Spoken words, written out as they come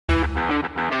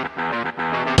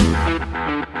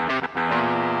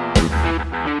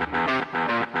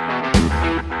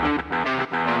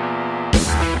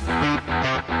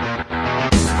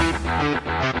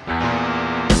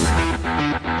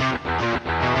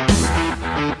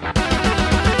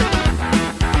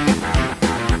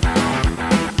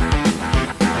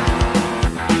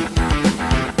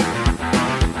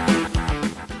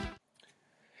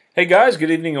Hey guys, good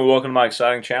evening and welcome to my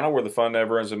exciting channel where the fun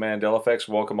never ends with Mandela Effects.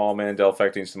 Welcome all Mandela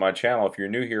Effectings to my channel. If you're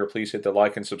new here, please hit the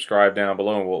like and subscribe down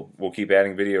below and we'll keep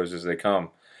adding videos as they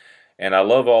come. And I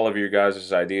love all of your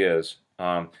guys' ideas.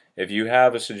 If you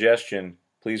have a suggestion,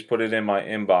 please put it in my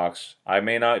inbox. I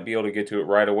may not be able to get to it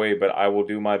right away, but I will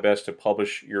do my best to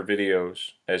publish your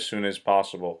videos as soon as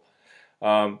possible.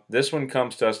 This one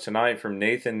comes to us tonight from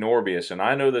Nathan Norbius, and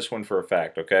I know this one for a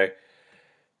fact, okay?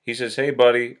 He says, "Hey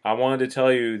buddy, I wanted to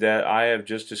tell you that I have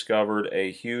just discovered a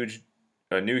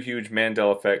new huge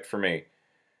Mandela effect for me.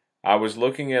 I was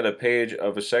looking at a page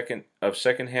of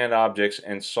secondhand objects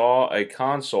and saw a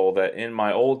console that in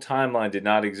my old timeline did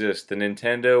not exist, the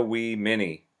Nintendo Wii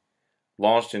Mini,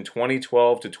 launched in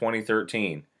 2012 to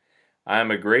 2013. I am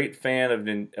a great fan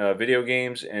of video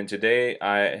games, and today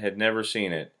I had never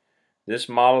seen it. This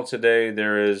model today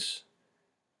there is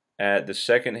at the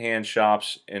secondhand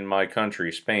shops in my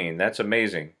country, Spain. That's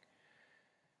amazing."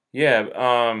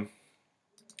 Yeah,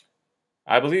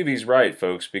 I believe he's right,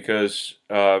 folks, because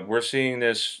we're seeing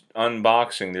this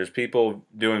unboxing. There's people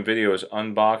doing videos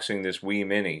unboxing this Wii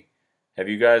Mini. Have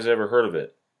you guys ever heard of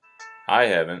it? I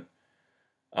haven't.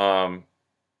 I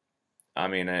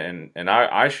mean, and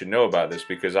I should know about this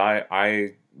because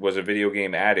I was a video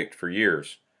game addict for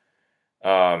years.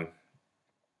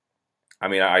 I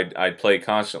mean, I'd play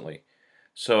constantly.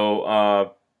 So,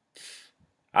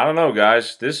 I don't know,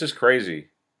 guys. This is crazy.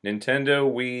 Nintendo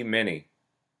Wii Mini.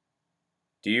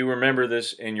 Do you remember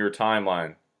this in your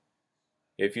timeline?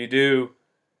 If you do,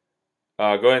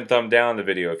 go ahead and thumb down the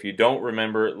video. If you don't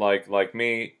remember it like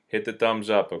me, hit the thumbs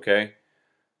up, okay?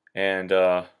 And,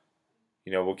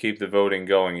 you know, we'll keep the voting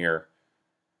going here.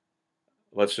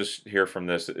 Let's just hear from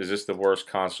this. Is this the worst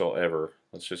console ever?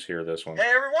 Let's just hear this one. Hey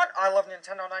everyone, I love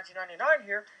Nintendo 1999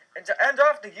 here, and to end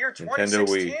off the year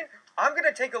 2016, I'm going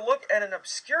to take a look at an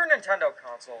obscure Nintendo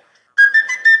console.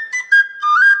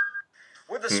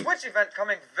 With the Switch event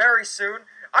coming very soon,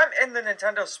 I'm in the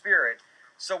Nintendo spirit.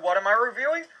 So what am I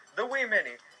reviewing? The Wii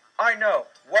Mini. I know,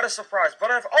 what a surprise,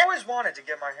 but I've always wanted to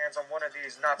get my hands on one of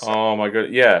these not so Oh my god,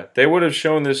 yeah, they would have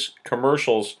shown this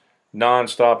commercials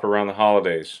non-stop around the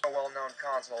holidays. well-known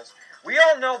consoles. We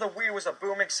all know the Wii was a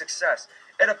booming success.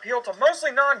 It appealed to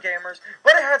mostly non-gamers,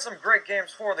 but it had some great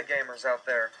games for the gamers out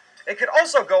there. It could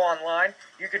also go online,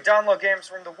 you could download games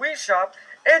from the Wii shop,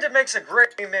 and it makes a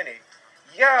great Wii Mini.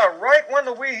 Yeah, right when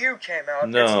the Wii U came out,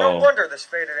 it's no wonder this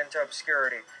faded into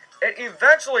obscurity. It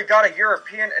eventually got a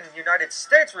European and United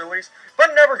States release,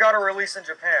 but never got a release in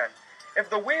Japan. If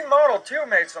the Wii Model 2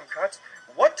 made some cuts,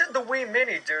 what did the Wii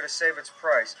Mini do to save its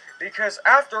price? Because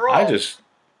after all,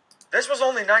 this was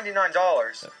only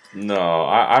 $99. No,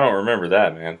 I don't remember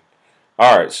that, man.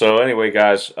 Alright, so anyway,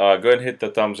 guys, go ahead and hit the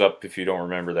thumbs up if you don't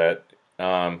remember that.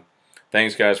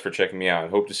 Thanks, guys, for checking me out.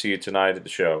 Hope to see you tonight at the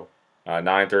show,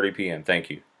 9:30 p.m. Thank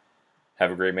you.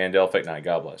 Have a great Mandela Effect night.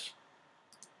 God bless.